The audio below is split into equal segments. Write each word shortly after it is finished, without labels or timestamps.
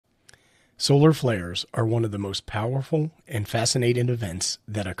Solar flares are one of the most powerful and fascinating events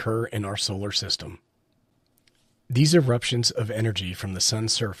that occur in our solar system. These eruptions of energy from the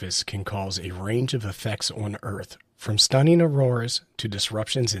sun's surface can cause a range of effects on Earth, from stunning auroras to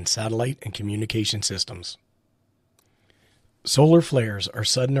disruptions in satellite and communication systems. Solar flares are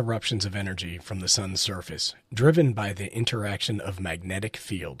sudden eruptions of energy from the sun's surface, driven by the interaction of magnetic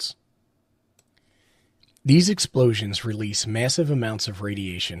fields. These explosions release massive amounts of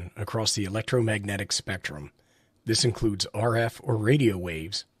radiation across the electromagnetic spectrum. This includes RF or radio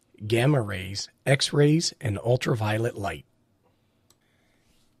waves, gamma rays, X-rays, and ultraviolet light.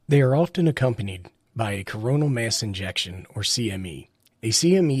 They are often accompanied by a coronal mass injection, or CME. A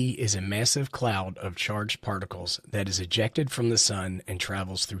CME is a massive cloud of charged particles that is ejected from the sun and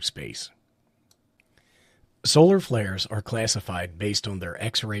travels through space. Solar flares are classified based on their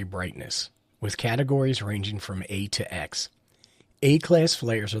X-ray brightness, with categories ranging from A to X. A-class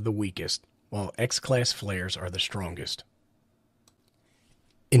flares are the weakest, while X-class flares are the strongest.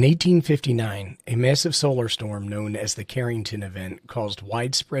 In 1859, a massive solar storm known as the Carrington event caused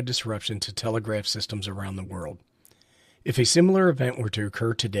widespread disruption to telegraph systems around the world. If a similar event were to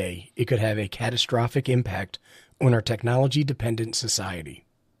occur today, it could have a catastrophic impact on our technology-dependent society.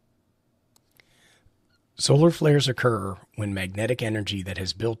 Solar flares occur when magnetic energy that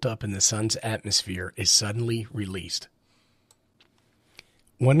has built up in the sun's atmosphere is suddenly released.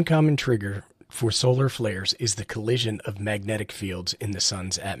 One common trigger for solar flares is the collision of magnetic fields in the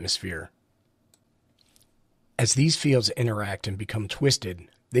sun's atmosphere. As these fields interact and become twisted,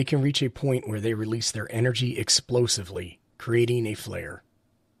 they can reach a point where they release their energy explosively, creating a flare.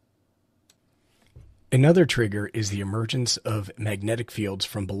 Another trigger is the emergence of magnetic fields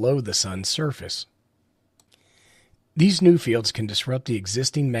from below the sun's surface. These new fields can disrupt the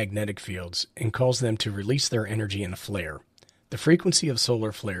existing magnetic fields and cause them to release their energy in a flare. The frequency of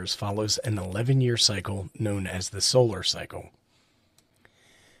solar flares follows an 11-year cycle known as the solar cycle.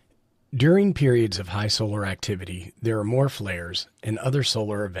 During periods of high solar activity, there are more flares and other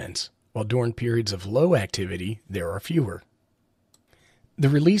solar events, while during periods of low activity, there are fewer. The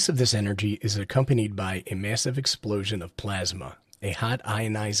release of this energy is accompanied by a massive explosion of plasma, a hot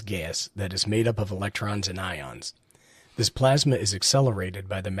ionized gas that is made up of electrons and ions. This plasma is accelerated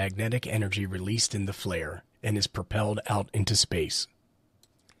by the magnetic energy released in the flare and is propelled out into space.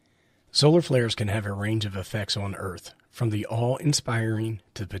 Solar flares can have a range of effects on Earth, from the awe-inspiring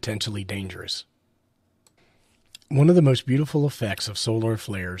to potentially dangerous. One of the most beautiful effects of solar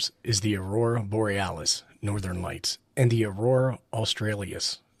flares is the aurora borealis, northern lights, and the aurora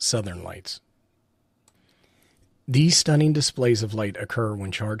australis, southern lights. These stunning displays of light occur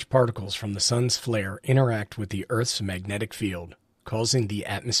when charged particles from the sun's flare interact with the Earth's magnetic field, causing the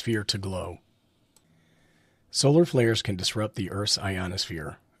atmosphere to glow. Solar flares can disrupt the Earth's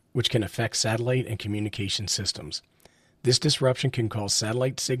ionosphere, which can affect satellite and communication systems. This disruption can cause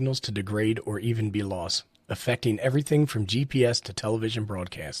satellite signals to degrade or even be lost, affecting everything from GPS to television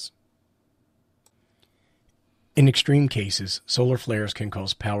broadcasts. In extreme cases, solar flares can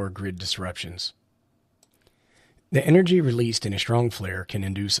cause power grid disruptions. The energy released in a strong flare can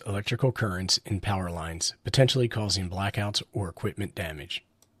induce electrical currents in power lines, potentially causing blackouts or equipment damage.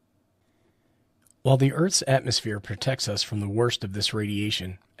 While the Earth's atmosphere protects us from the worst of this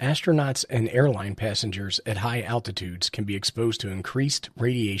radiation, astronauts and airline passengers at high altitudes can be exposed to increased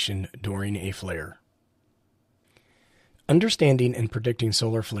radiation during a flare. Understanding and predicting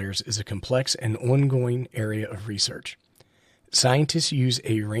solar flares is a complex and ongoing area of research. Scientists use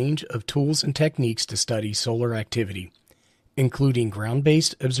a range of tools and techniques to study solar activity, including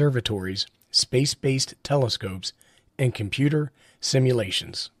ground-based observatories, space-based telescopes, and computer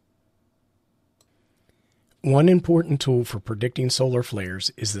simulations. One important tool for predicting solar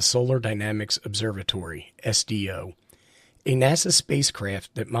flares is the Solar Dynamics Observatory, SDO, a NASA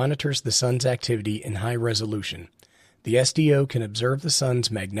spacecraft that monitors the sun's activity in high resolution. The SDO can observe the sun's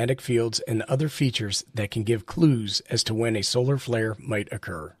magnetic fields and other features that can give clues as to when a solar flare might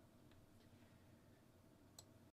occur.